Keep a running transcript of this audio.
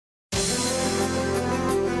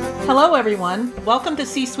Hello, everyone. Welcome to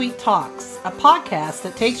C-Suite Talks, a podcast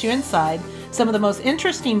that takes you inside some of the most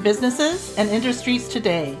interesting businesses and industries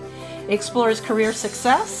today, explores career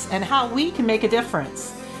success and how we can make a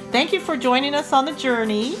difference. Thank you for joining us on the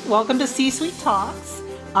journey. Welcome to C-Suite Talks.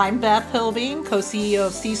 I'm Beth Hilbing, co-CEO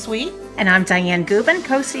of C-Suite. And I'm Diane Gubin,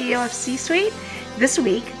 co-CEO of C-Suite. This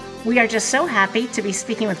week, we are just so happy to be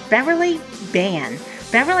speaking with Beverly Ban.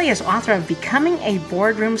 Beverly is author of Becoming a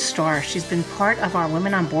Boardroom Star. She's been part of our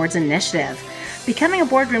Women on Boards initiative. Becoming a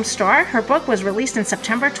Boardroom Star, her book was released in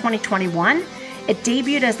September 2021. It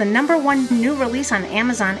debuted as the #1 new release on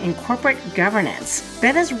Amazon in corporate governance.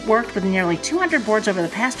 Bev has worked with nearly 200 boards over the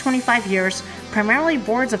past 25 years, primarily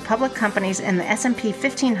boards of public companies in the S&P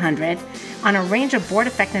 1500, on a range of board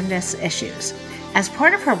effectiveness issues. As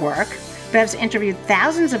part of her work, Bev's interviewed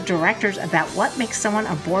thousands of directors about what makes someone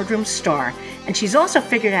a boardroom star, and she's also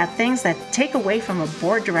figured out things that take away from a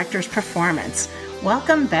board director's performance.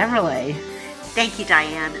 Welcome, Beverly. Thank you,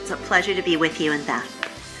 Diane. It's a pleasure to be with you and Beth.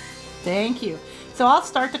 Thank you. So I'll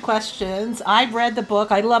start the questions. I've read the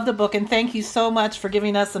book. I love the book, and thank you so much for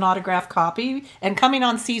giving us an autographed copy and coming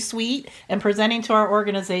on C-Suite and presenting to our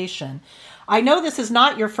organization. I know this is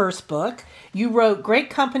not your first book. You wrote Great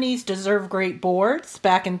Companies Deserve Great Boards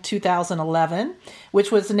back in 2011,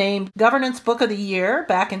 which was named Governance Book of the Year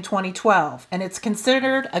back in 2012, and it's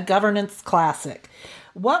considered a governance classic.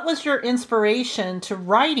 What was your inspiration to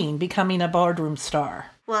writing Becoming a Boardroom Star?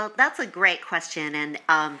 Well, that's a great question,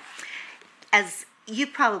 and as you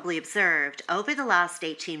probably observed, over the last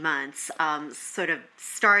 18 months, sort of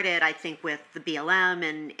started, I think, with the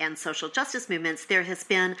BLM and social justice movements, there has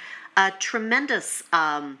been a tremendous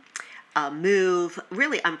move,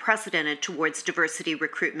 really unprecedented, towards diversity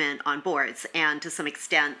recruitment on boards. And to some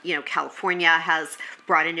extent, California has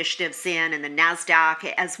brought initiatives in, and the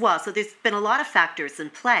NASDAQ as well. So there's been a lot of factors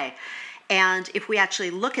in play. And if we actually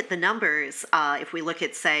look at the numbers, if we look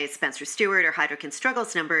at, say, Spencer Stuart or Heidrick and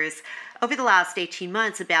Struggles numbers, over the last 18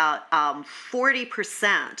 months, about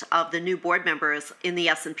 40% of the new board members in the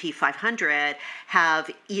S&P 500 have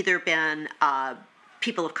either been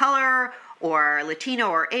people of color or Latino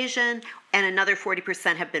or Asian, and another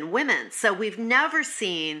 40% have been women. So we've never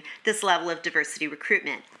seen this level of diversity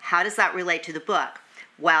recruitment. How does that relate to the book?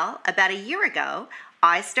 Well, about a year ago,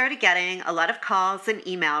 I started getting a lot of calls and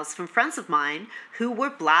emails from friends of mine who were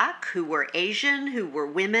Black, who were Asian, who were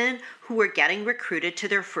women, who were getting recruited to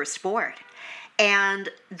their first board. And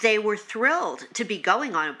they were thrilled to be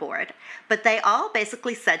going on a board, but they all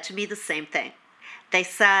basically said to me the same thing. They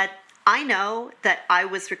said, I know that I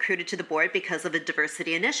was recruited to the board because of a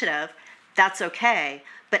diversity initiative. That's okay,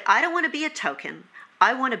 but I don't want to be a token.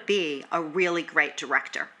 I want to be a really great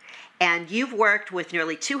director. And you've worked with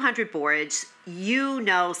nearly 200 boards. You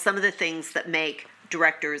know some of the things that make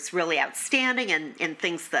directors really outstanding and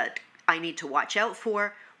things that I need to watch out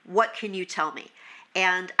for. What can you tell me?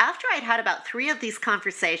 And after I'd had about 3 of these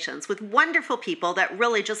conversations with wonderful people that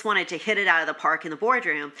really just wanted to hit it out of the park in the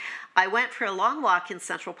boardroom, I went for a long walk in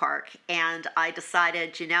Central Park, and I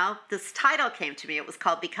decided, this title came to me. It was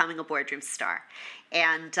called Becoming a Boardroom Star.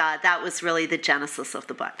 And that was really the genesis of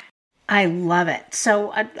the book. I love it.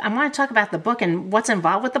 So I want to talk about the book and what's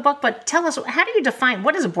involved with the book, but tell us, how do you define,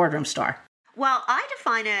 what is a boardroom star? Well, I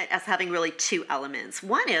define it as having really 2 elements.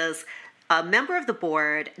 One is a member of the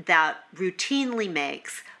board that routinely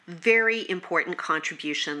makes very important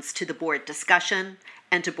contributions to the board discussion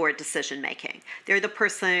and to board decision making. They're the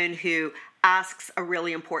person who asks a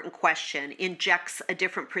really important question, injects a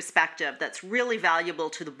different perspective that's really valuable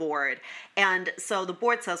to the board. And so the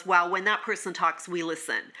board says, well, when that person talks, we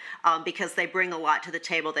listen, because they bring a lot to the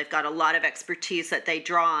table. They've got a lot of expertise that they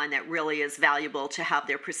draw on that really is valuable to have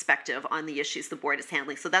their perspective on the issues the board is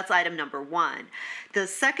handling. So that's item number 1. The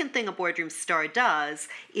second thing a boardroom star does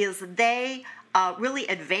is they really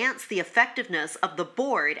advance the effectiveness of the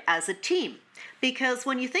board as a team. Because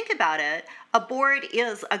when you think about it, a board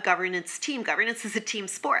is a governance team. Governance is a team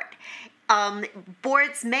sport.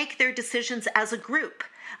 Boards make their decisions as a group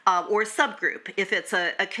or subgroup if it's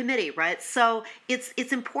a committee, right? So it's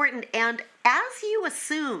important. And as you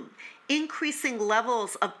assume increasing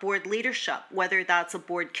levels of board leadership, whether that's a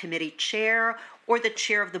board committee chair or the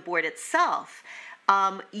chair of the board itself,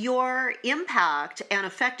 your impact and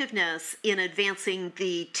effectiveness in advancing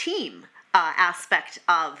the team aspect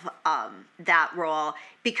of that role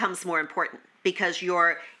becomes more important because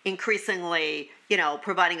you're increasingly,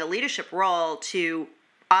 providing a leadership role to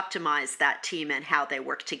optimize that team and how they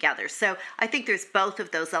work together. So I think there's both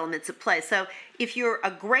of those elements at play. So if you're a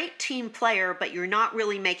great team player, but you're not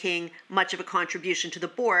really making much of a contribution to the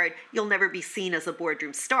board, you'll never be seen as a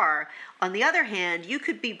boardroom star. On the other hand, you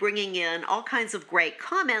could be bringing in all kinds of great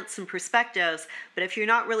comments and perspectives, but if you're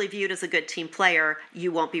not really viewed as a good team player,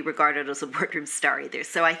 you won't be regarded as a boardroom star either.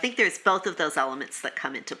 So I think there's both of those elements that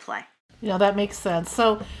come into play. That makes sense.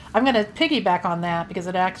 So I'm going to piggyback on that because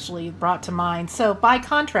it actually brought to mind. So by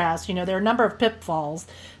contrast, there are a number of pitfalls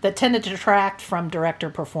that tend to detract from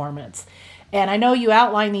director performance. And I know you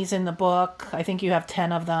outline these in the book. I think you have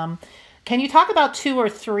 10 of them. Can you talk about 2 or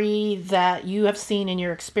 3 that you have seen in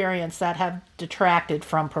your experience that have detracted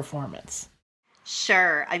from performance?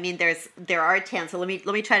 Sure. I mean, there are 10. So let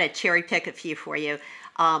me try to cherry pick a few for you.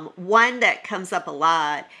 One that comes up a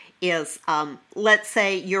lot is, let's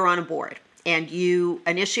say you're on a board and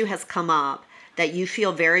an issue has come up that you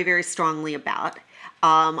feel very, very strongly about.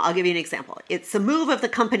 I'll give you an example. It's a move of the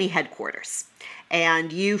company headquarters,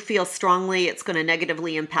 and you feel strongly it's going to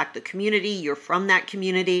negatively impact the community. You're from that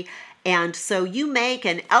community. And so you make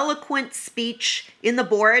an eloquent speech in the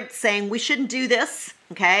board saying we shouldn't do this,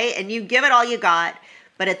 okay? And you give it all you got.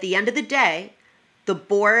 But at the end of the day, the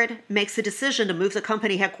board makes a decision to move the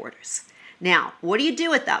company headquarters. Now, what do you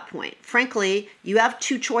do at that point? Frankly, you have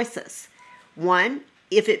 2 choices. One,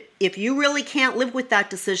 if you really can't live with that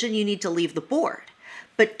decision, you need to leave the board.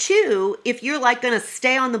 But 2, if you're going to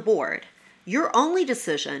stay on the board, your only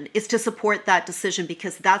decision is to support that decision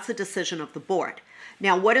because that's a decision of the board.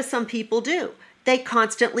 Now, what do some people do? They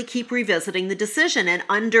constantly keep revisiting the decision and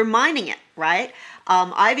undermining it, right?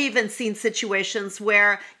 I've even seen situations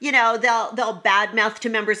where, they'll badmouth to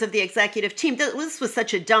members of the executive team. This was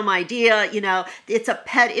such a dumb idea. It's a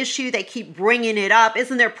pet issue. They keep bringing it up.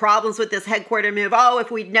 Isn't there problems with this headquarter move? Oh, if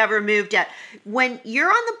we'd never moved yet. When you're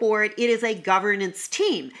on the board, it is a governance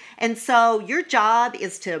team. And so your job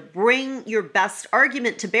is to bring your best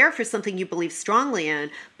argument to bear for something you believe strongly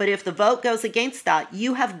in. But if the vote goes against that,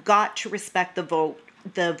 you have got to respect the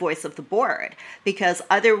voice of the board, because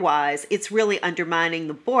otherwise it's really undermining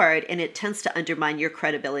the board and it tends to undermine your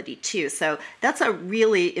credibility too. So that's a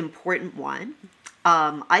really important one.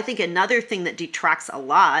 I think another thing that detracts a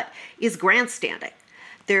lot is grandstanding.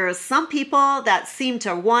 There are some people that seem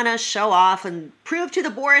to want to show off and prove to the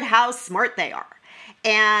board how smart they are.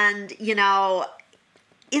 And,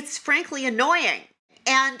 it's frankly annoying.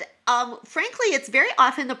 And frankly, it's very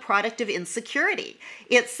often the product of insecurity.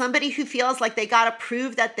 It's somebody who feels like they got to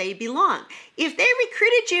prove that they belong. If they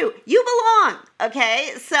recruited you, you belong,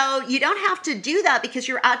 okay? So you don't have to do that because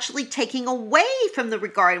you're actually taking away from the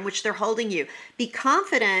regard in which they're holding you. Be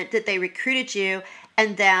confident that they recruited you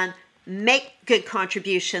and then make good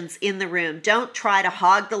contributions in the room. Don't try to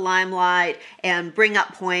hog the limelight and bring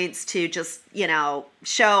up points to just,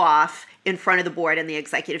 show off in front of the board and the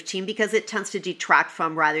executive team, because it tends to detract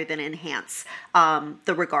from rather than enhance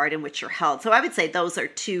the regard in which you're held. So I would say those are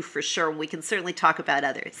 2 for sure. And we can certainly talk about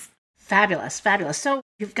others. Fabulous, fabulous. So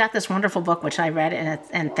you've got this wonderful book, which I read,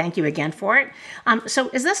 and thank you again for it. So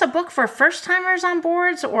is this a book for first-timers on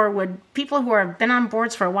boards, or would people who have been on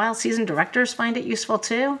boards for a while, seasoned directors, find it useful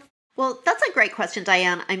too? Well, that's a great question,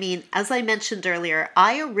 Diane. I mean, as I mentioned earlier,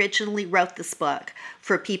 I originally wrote this book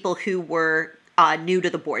for people who were new to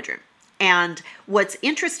the boardroom. And what's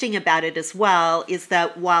interesting about it as well is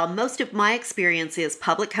that while most of my experience is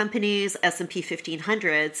public companies, S&P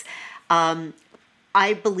 1500s,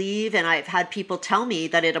 I believe, and I've had people tell me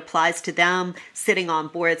that it applies to them sitting on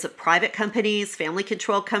boards of private companies,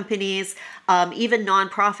 family-controlled companies, even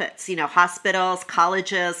nonprofits, hospitals,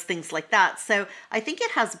 colleges, things like that. So I think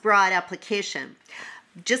it has broad application.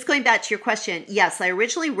 Just going back to your question, yes, I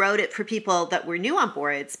originally wrote it for people that were new on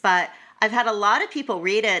boards, but I've had a lot of people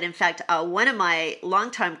read it. In fact, one of my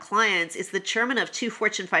longtime clients is the chairman of 2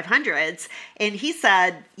 Fortune 500s. And he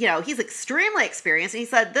said, he's extremely experienced. And he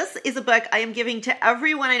said, this is a book I am giving to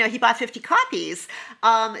everyone I know. He bought 50 copies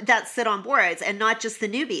that sit on boards, and not just the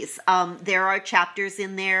newbies. There are chapters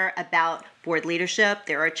in there about board leadership.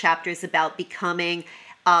 There are chapters about becoming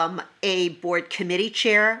a board committee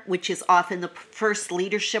chair, which is often the first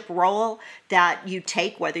leadership role that you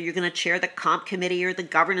take, whether you're going to chair the comp committee or the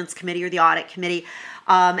governance committee or the audit committee.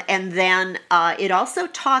 And then it also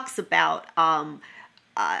talks about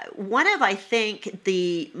one of, I think,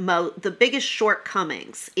 the biggest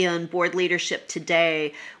shortcomings in board leadership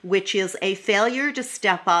today, which is a failure to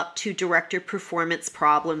step up to director performance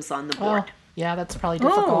problems on the board. Oh, yeah, that's probably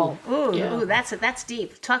difficult. Ooh, that's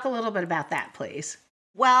deep. Talk a little bit about that, please.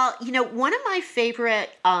 Well, one of my favorite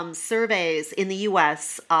surveys in the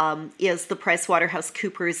U.S. Is the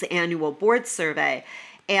PricewaterhouseCoopers annual board survey.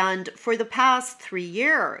 And for the past 3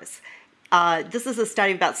 years, this is a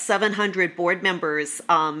study of about 700 board members,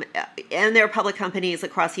 and their public companies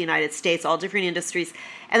across the United States, all different industries,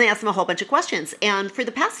 and they asked them a whole bunch of questions. And for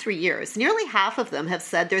the past 3 years, nearly half of them have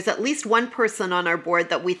said there's at least one person on our board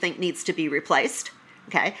that we think needs to be replaced.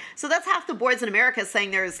 Okay, so that's half the boards in America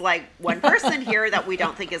saying there's like one person here that we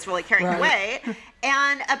don't think is really carrying the weight.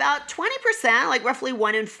 And about 20%, like roughly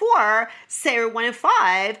 1 in 4, say, or 1 in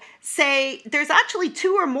 5, say there's actually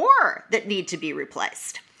 2 or more that need to be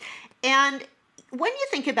replaced. And when you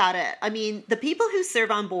think about it, I mean, the people who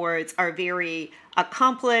serve on boards are very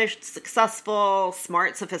accomplished, successful,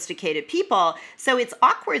 smart, sophisticated people. So it's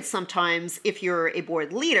awkward sometimes if you're a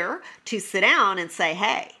board leader to sit down and say,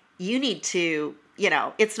 hey, you need to,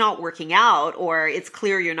 it's not working out, or it's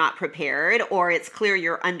clear you're not prepared, or it's clear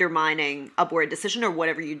you're undermining a board decision or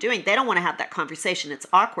whatever you're doing. They don't want to have that conversation. It's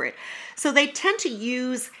awkward. So they tend to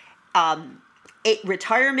use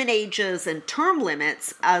retirement ages and term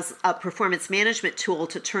limits as a performance management tool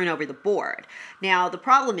to turn over the board. Now, the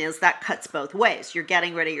problem is that cuts both ways. You're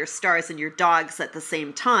getting rid of your stars and your dogs at the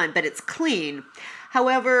same time, but it's clean.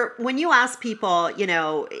 However, when you ask people,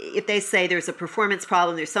 if they say there's a performance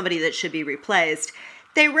problem, there's somebody that should be replaced,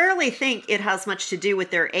 they rarely think it has much to do with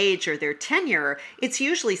their age or their tenure. It's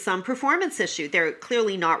usually some performance issue. They're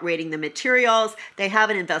clearly not rating the materials. They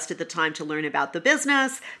haven't invested the time to learn about the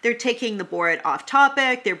business. They're taking the board off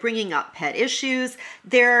topic. They're bringing up pet issues.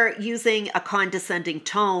 They're using a condescending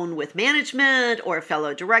tone with management or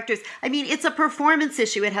fellow directors. I mean, it's a performance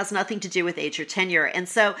issue. It has nothing to do with age or tenure. And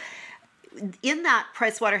so in that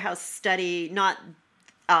Pricewaterhouse study, not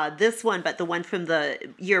this one, but the one from the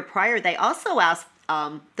year prior, they also asked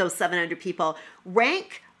those 700 people,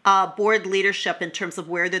 rank board leadership in terms of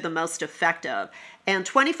where they're the most effective. And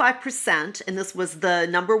 25%, and this was the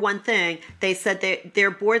number one thing, they said that their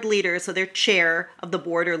board leader, so their chair of the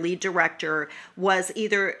board or lead director, was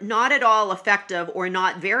either not at all effective or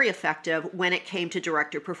not very effective when it came to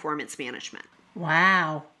director performance management.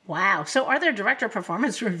 Wow. So are there director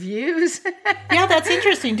performance reviews? Yeah, that's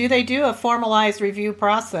interesting. Do they do a formalized review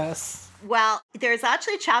process? Well, there's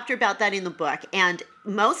actually a chapter about that in the book, and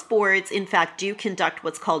most boards, in fact, do conduct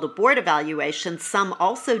what's called a board evaluation. Some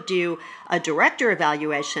also do a director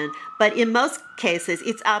evaluation, but in most cases,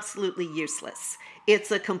 it's absolutely useless.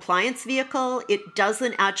 It's a compliance vehicle. It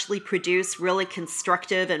doesn't actually produce really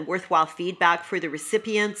constructive and worthwhile feedback for the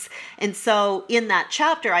recipients. And so in that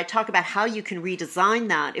chapter, I talk about how you can redesign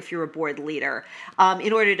that if you're a board leader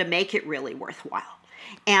in order to make it really worthwhile,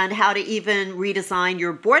 and how to even redesign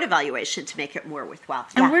your board evaluation to make it more worthwhile.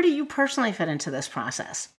 And where do you personally fit into this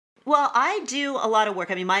process? Well, I do a lot of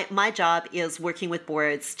work. I mean, my job is working with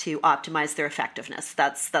boards to optimize their effectiveness.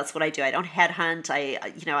 That's what I do. I don't headhunt. I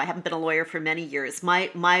haven't been a lawyer for many years.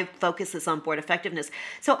 My focus is on board effectiveness.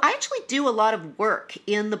 So I actually do a lot of work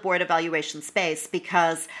in the board evaluation space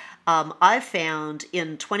because I've found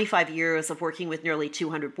in 25 years of working with nearly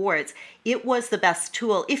 200 boards, it was the best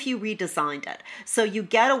tool if you redesigned it. So you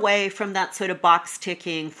get away from that sort of box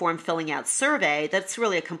ticking, form filling out survey that's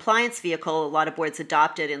really a compliance vehicle a lot of boards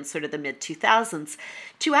adopted in sort of the mid 2000s,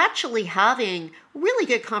 to actually having really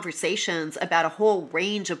good conversations about a whole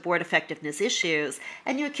range of board effectiveness issues.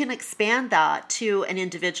 And you can expand that to an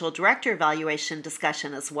individual director evaluation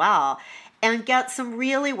discussion as well, and get some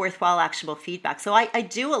really worthwhile actionable feedback. So I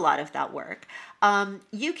do a lot of that work.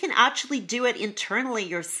 You can actually do it internally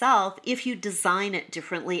yourself if you design it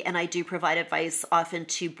differently, and I do provide advice often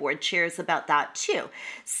to board chairs about that too.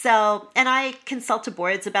 So, and I consult to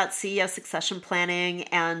boards about CEO succession planning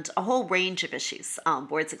and a whole range of issues,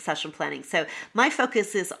 board succession planning. So my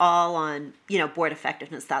focus is all on, board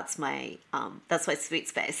effectiveness. That's my sweet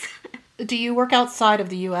space. Do you work outside of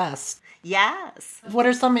the U.S.? Yes. What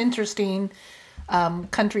are some interesting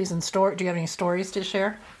countries and do you have any stories to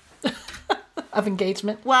share of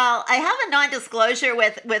engagement? Well, I have a non-disclosure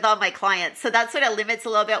with all my clients, so that sort of limits a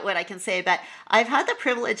little bit what I can say, but I've had the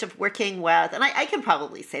privilege of working with, and I can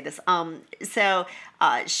probably say this,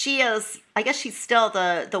 she is, I guess she's still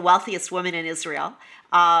the wealthiest woman in Israel.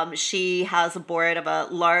 She has a board of a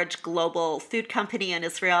large global food company in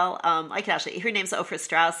Israel. Her name's Ofra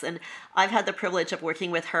Strauss, and I've had the privilege of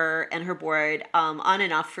working with her and her board on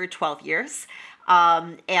and off for 12 years.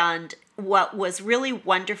 And what was really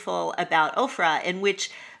wonderful about Ofra, in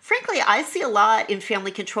which frankly I see a lot in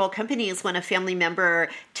family control companies when a family member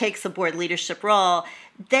takes a board leadership role,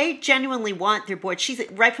 they genuinely want their board. She's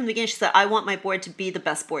right from the beginning. She said, I want my board to be the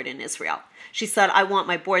best board in Israel. She said, I want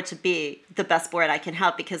my board to be the best board I can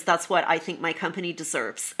have because that's what I think my company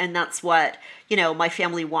deserves. And that's what, my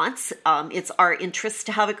family wants. It's our interest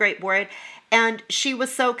to have a great board. And she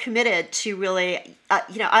was so committed to really,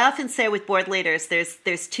 I often say with board leaders,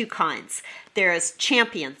 there's two kinds. There's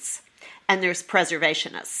champions and there's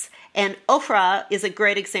preservationists. And Ofra is a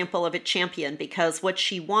great example of a champion because what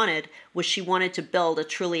she wanted to build a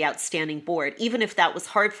truly outstanding board, even if that was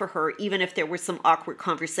hard for her, even if there were some awkward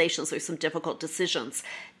conversations or some difficult decisions.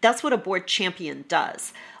 That's what a board champion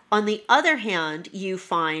does. On the other hand, you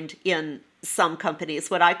find in some companies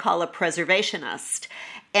what I call a preservationist.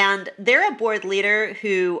 And they're a board leader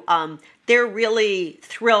who they're really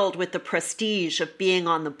thrilled with the prestige of being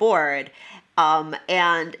on the board.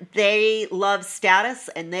 And they love status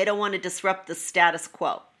and they don't want to disrupt the status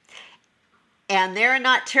quo. And they're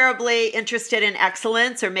not terribly interested in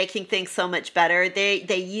excellence or making things so much better.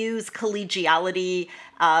 They use collegiality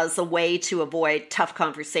as a way to avoid tough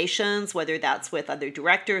conversations, whether that's with other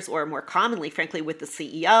directors or more commonly, frankly, with the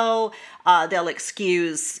CEO. They'll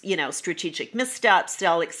excuse, strategic missteps.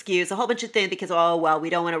 They'll excuse a whole bunch of things because, we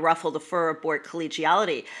don't want to ruffle the fur of board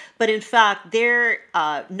collegiality. But in fact, they're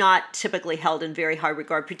not typically held in very high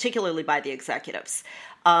regard, particularly by the executives,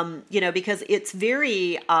 because it's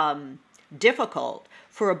very difficult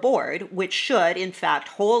for a board, which should, in fact,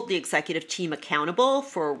 hold the executive team accountable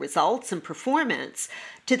for results and performance,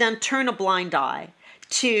 to then turn a blind eye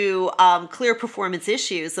to clear performance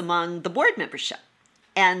issues among the board membership.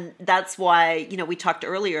 And that's why, we talked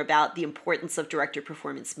earlier about the importance of director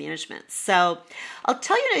performance management. So I'll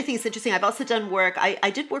tell you another thing that's interesting. I've also done work. I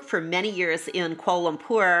did work for many years in Kuala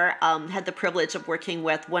Lumpur, had the privilege of working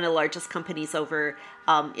with one of the largest companies over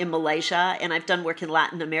in Malaysia, and I've done work in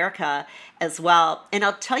Latin America as well. And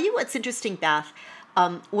I'll tell you what's interesting, Beth.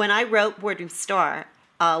 When I wrote Boardroom Star,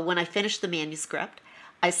 when I finished the manuscript,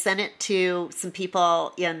 I sent it to some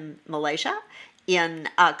people in Malaysia, in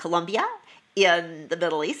Colombia, in the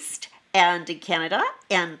Middle East, and in Canada,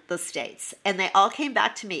 and the States. And they all came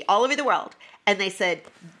back to me all over the world. And they said,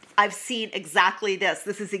 I've seen exactly this.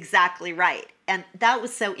 This is exactly right. And that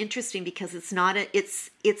was so interesting because it's not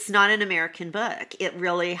an American book. It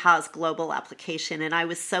really has global application. And I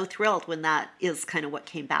was so thrilled when that is kind of what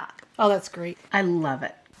came back. Oh, that's great. I love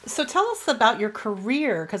it. So tell us about your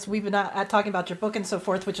career, because we've been talking about your book and so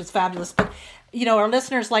forth, which is fabulous. But, our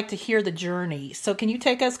listeners like to hear the journey. So can you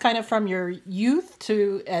take us kind of from your youth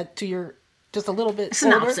to your just a little bit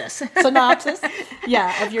synopsis? Synopsis,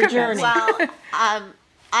 yeah, of your journey. Well,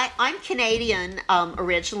 I'm Canadian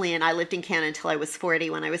originally, and I lived in Canada until I was 40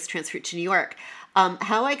 when I was transferred to New York.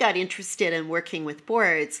 How I got interested in working with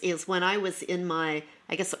boards is when I was in my,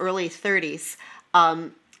 early 30s.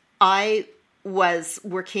 I was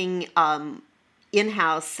working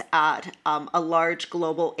in-house at a large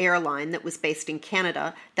global airline that was based in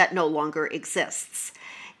Canada that no longer exists.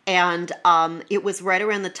 And it was right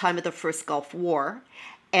around the time of the first Gulf War.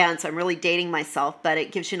 And so I'm really dating myself, but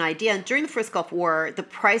it gives you an idea. And during the first Gulf War, the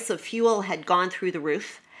price of fuel had gone through the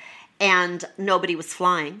roof and nobody was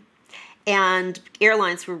flying. And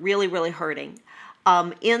airlines were really, really hurting.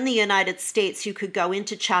 In the United States, you could go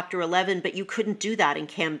into Chapter 11, but you couldn't do that in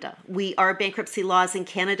Canada. Our bankruptcy laws in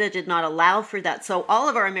Canada did not allow for that. So all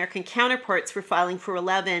of our American counterparts were filing for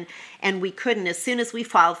 11, and we couldn't. As soon as we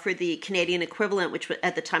filed for the Canadian equivalent, which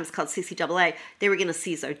at the time was called CCAA, they were going to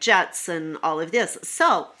seize our jets and all of this.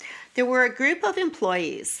 So there were a group of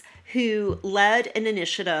employees who led an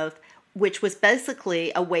initiative which was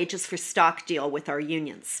basically a wages for stock deal with our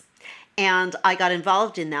unions. And I got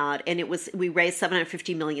involved in that, and we raised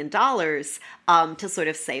 $750 million to sort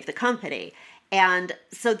of save the company. And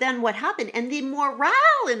so then what happened, and the morale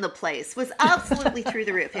in the place was absolutely through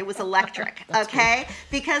the roof. It was electric, okay?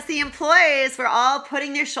 Because the employees were all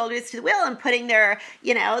putting their shoulders to the wheel and putting their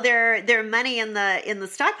money in the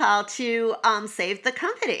stockpile to save the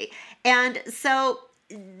company. And so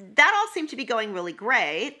that all seemed to be going really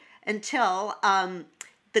great until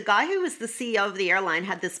the guy who was the CEO of the airline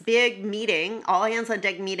had this big meeting, all hands on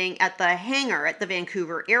deck meeting at the hangar at the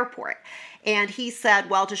Vancouver airport. And he said,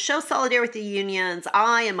 well, to show solidarity with the unions,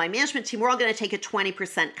 I and my management team, we're all going to take a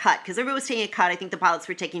 20% cut. Because everybody was taking a cut. I think the pilots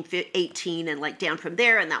were taking 18 and down from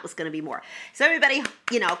there, and that was going to be more. So everybody,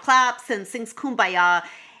 claps and sings Kumbaya.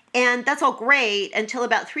 And that's all great until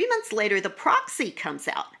about 3 months later, the proxy comes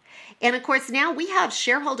out. And of course, now we have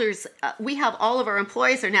shareholders. We have all of our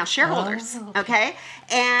employees are now shareholders. Okay.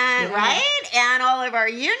 And right. And all of our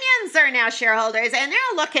unions are now shareholders, and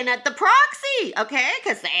they're looking at the proxy. Okay.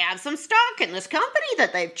 Because they have some stock in this company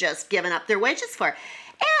that they've just given up their wages for.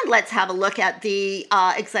 And let's have a look at the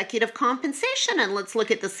executive compensation, and let's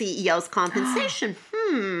look at the CEO's compensation.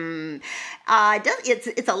 It's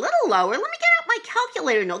a little lower. Let me get out my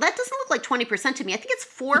calculator. No, that doesn't look like 20% to me. I think it's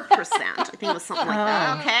 4%. I think it was something like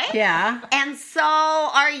that. Okay. Yeah. And so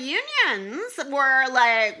our unions were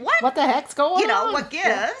like, what the heck's going on? What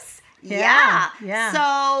gives? Yeah.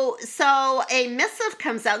 So a missive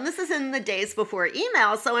comes out, and this is in the days before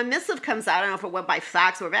email. So a missive comes out. I don't know if it went by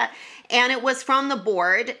fax or what, and it was from the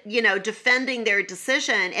board, defending their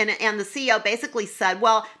decision. And the CEO basically said,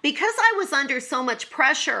 well, because I was under so much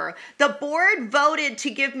pressure, the board voted to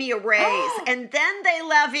give me a raise, and then they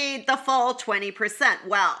levied the full 20%.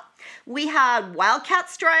 Well, we had wildcat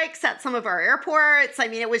strikes at some of our airports. I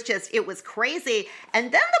mean, it was crazy.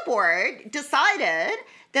 And then the board decided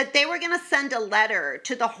that they were going to send a letter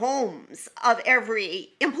to the homes of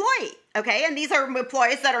every employee, okay? And these are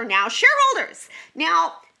employees that are now shareholders.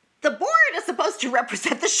 Now, the board is supposed to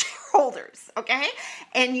represent the shareholders, okay?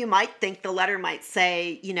 And you might think the letter might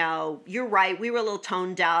say, you're right, we were a little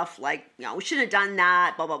tone deaf, we shouldn't have done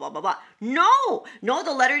that, blah, blah, blah, blah, blah. No,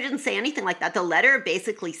 the letter didn't say anything like that. The letter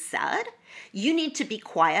basically said, you need to be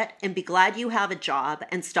quiet and be glad you have a job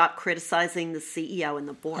and stop criticizing the CEO and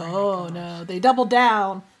the board. Oh, no. They doubled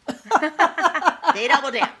down. They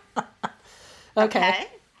doubled down. Okay.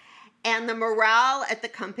 And the morale at the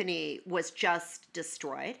company was just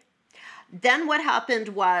destroyed. Then what happened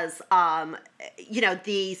was,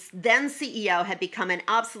 the then CEO had become an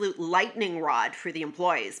absolute lightning rod for the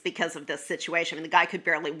employees because of this situation. I mean, the guy could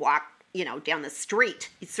barely walk down the street.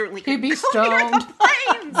 He certainly could be stoned.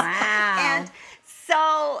 Wow. And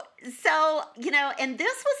so, and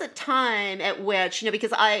this was a time at which,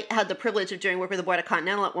 because I had the privilege of doing work with the Board of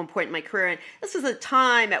Continental at one point in my career, and this was a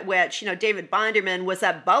time at which, David Bonderman was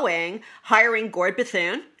at Boeing hiring Gord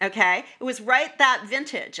Bethune, okay? It was right that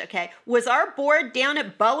vintage, okay? Was our board down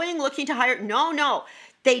at Boeing looking to hire? No.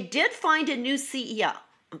 They did find a new CEO,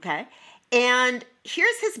 okay? And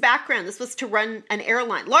here's his background. This was to run an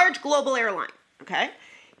airline, large global airline, okay?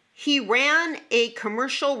 He ran a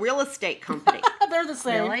commercial real estate company. They're the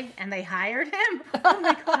same. Really? And they hired him? Oh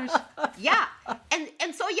my gosh. Yeah.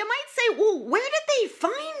 And so you might say, well, where did they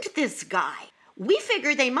find this guy? We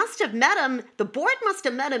figure they must have met him, the board must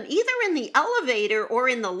have met him either in the elevator or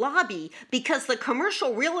in the lobby, because the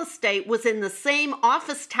commercial real estate was in the same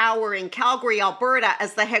office tower in Calgary, Alberta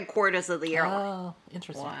as the headquarters of the airline. Oh,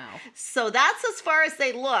 interesting. Wow. So that's as far as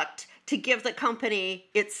they looked to give the company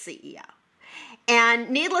its CEO. And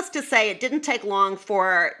needless to say, it didn't take long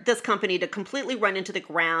for this company to completely run into the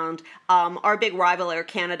ground. Our big rival, Air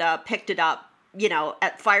Canada, picked it up,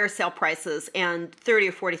 at fire sale prices, and 30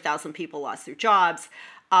 or 40,000 people lost their jobs.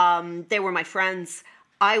 They were my friends.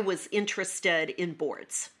 I was interested in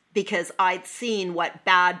boards because I'd seen what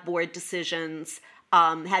bad board decisions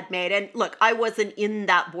had made. And look, I wasn't in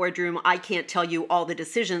that boardroom. I can't tell you all the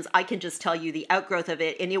decisions. I can just tell you the outgrowth of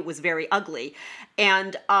it, and it was very ugly.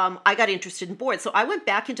 And I got interested in boards. So I went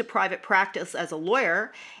back into private practice as a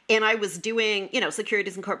lawyer, and I was doing,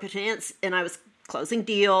 securities and corporate finance, and I was closing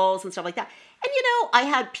deals and stuff like that. And, I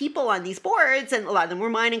had people on these boards, and a lot of them were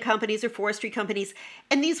mining companies or forestry companies,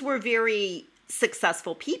 and these were very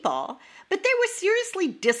successful people, but they were seriously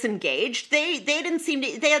disengaged. They didn't seem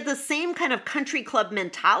to, they had the same kind of country club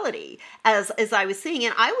mentality as I was seeing.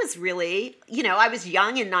 And I was really, I was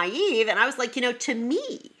young and naive, and I was like, to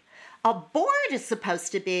me, a board is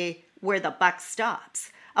supposed to be where the buck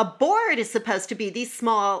stops. A board is supposed to be these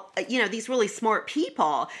small, these really smart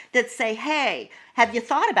people that say, hey, have you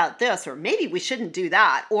thought about this? Or maybe we shouldn't do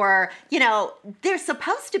that. Or, there's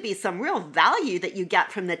supposed to be some real value that you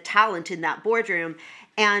get from the talent in that boardroom.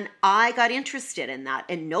 And I got interested in that,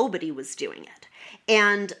 and nobody was doing it.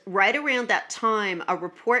 And right around that time, a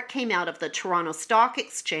report came out of the Toronto Stock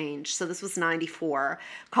Exchange, so this was 94,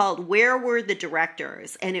 called Where Were the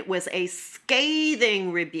Directors? And it was a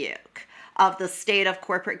scathing rebuke of the state of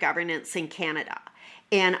corporate governance in Canada.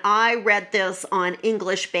 And I read this on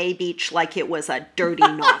English Bay Beach like it was a dirty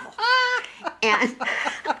novel. And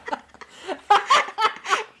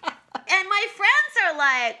my friends are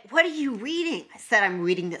like, what are you reading? I said, I'm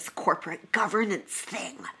reading this corporate governance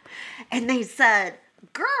thing. And they said,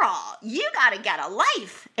 girl, you got to get a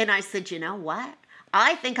life. And I said, you know what?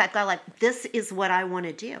 I think I've got this is what I want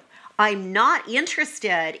to do. I'm not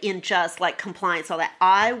interested in just compliance, all that.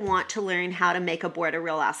 I want to learn how to make a board a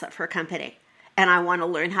real asset for a company. and I want to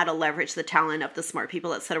learn how to leverage the talent of the smart people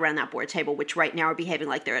that sit around that board table, which right now are behaving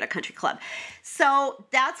like they're at a country club. So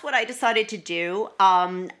that's what I decided to do.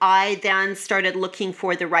 I then started looking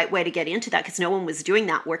for the right way to get into that because no one was doing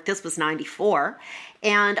that work. This was 94.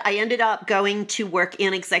 And I ended up going to work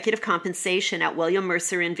in executive compensation at William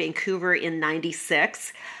Mercer in Vancouver in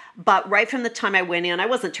 96. But right from the time I went in, I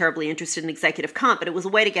wasn't terribly interested in executive comp, but it was a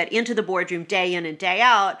way to get into the boardroom day in and day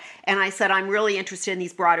out. And I said, I'm really interested in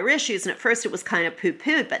these broader issues. And at first it was kind of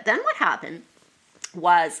poo-pooed. But then what happened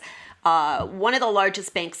was one of the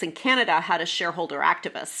largest banks in Canada had a shareholder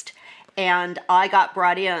activist. And I got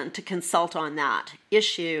brought in to consult on that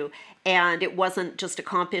issue. And it wasn't just a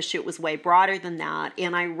comp issue, it was way broader than that.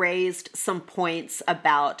 And I raised some points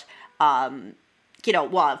about,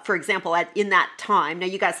 for example, in that time, now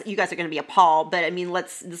you guys are going to be appalled, but I mean,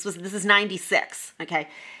 this is 96, okay?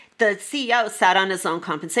 The CEO sat on his own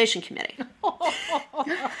compensation committee.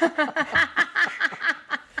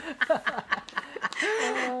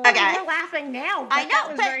 Okay. We're laughing now. I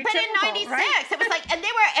know, but in 96, right? It was like, and they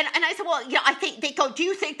were, and I said, well, I think they go, do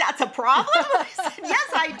you think that's a problem? I said, yes,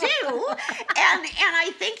 I do. And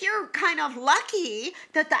I think you're kind of lucky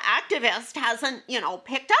that the activist hasn't,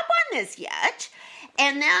 picked up on this yet.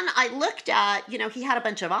 And then I looked at, he had a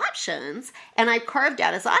bunch of options, and I carved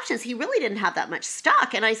out his options. He really didn't have that much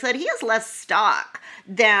stock. And I said, he has less stock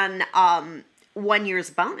than 1 year's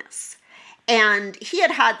bonus. And he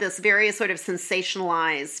had this very sort of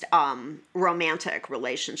sensationalized romantic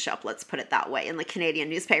relationship, let's put it that way, in the Canadian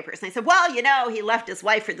newspapers. And I said, well, he left his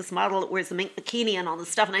wife for this model that wears the mink bikini and all this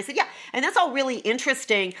stuff. And I said, yeah, and that's all really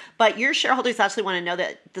interesting, but your shareholders actually want to know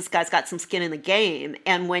that this guy's got some skin in the game.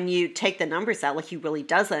 And when you take the numbers out, he really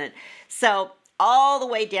doesn't. So all the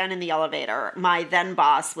way down in the elevator, my then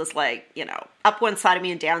boss was like, up one side of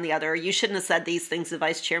me and down the other. You shouldn't have said these things to the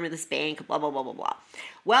vice chairman of this bank, blah, blah, blah, blah, blah.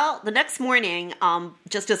 Well, the next morning,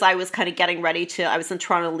 just as I was kind of getting ready I was in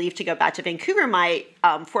Toronto to leave to go back to Vancouver, my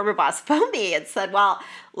former boss phoned me and said, well,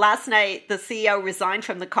 last night the CEO resigned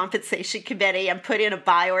from the compensation committee and put in a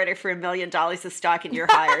buy order for $1 million of stock and you're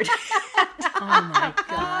hired. Oh my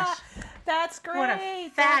gosh. That's great. What a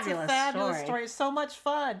fabulous story. So much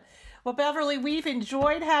fun. Well, Beverly, we've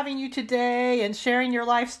enjoyed having you today and sharing your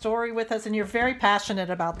life story with us, and you're very passionate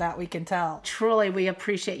about that, we can tell. Truly, we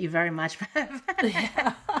appreciate you very much.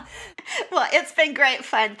 Yeah. Well, it's been great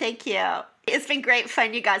fun. Thank you. It's been great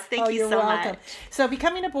fun, you guys. Thank you so welcome. much. So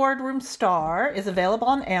Becoming a Boardroom Star is available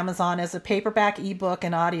on Amazon as a paperback, ebook,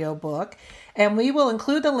 and audiobook. And we will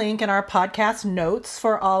include the link in our podcast notes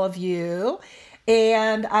for all of you.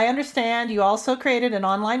 And I understand you also created an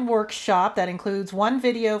online workshop that includes one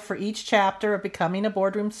video for each chapter of Becoming a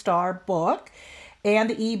Boardroom Star book and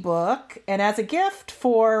the ebook. And as a gift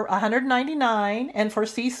for $199 and for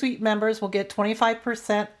C-Suite members will get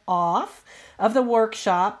 25% off of the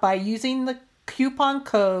workshop by using the coupon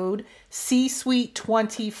code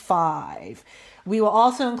C-Suite25. We will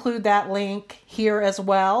also include that link here as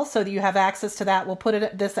well so that you have access to that. We'll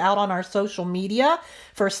put this out on our social media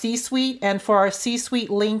for C-Suite and for our C-Suite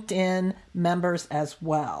LinkedIn members as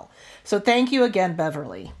well. So thank you again,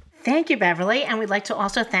 Beverly. Thank you, Beverly. And we'd like to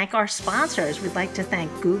also thank our sponsors. We'd like to thank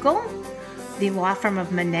Google, the law firm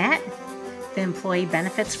of Manette, the employee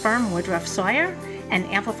benefits firm Woodruff Sawyer, and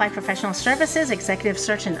Amplify Professional Services, Executive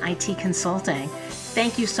Search and IT Consulting.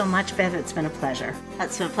 Thank you so much, Bev. It's been a pleasure.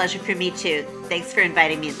 It's been a pleasure for me, too. Thanks for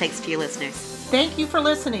inviting me, and thanks to your listeners. Thank you for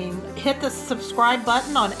listening. Hit the subscribe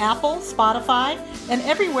button on Apple, Spotify, and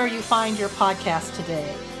everywhere you find your podcast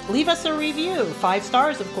today. Leave us a review, 5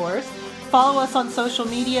 stars, of course. Follow us on social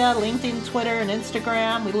media, LinkedIn, Twitter, and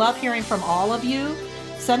Instagram. We love hearing from all of you.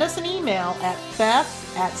 Send us an email at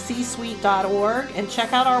beth@csuite.org and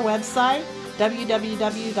check out our website,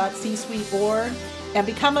 www.csuite.org. And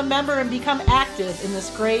become a member and become active in this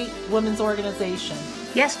great women's organization.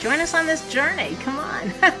 Yes, join us on this journey. Come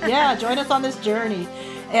on. Yeah, join us on this journey.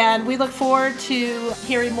 And we look forward to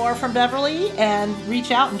hearing more from Beverly and reach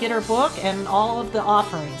out and get her book and all of the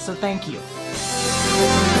offerings. So thank you.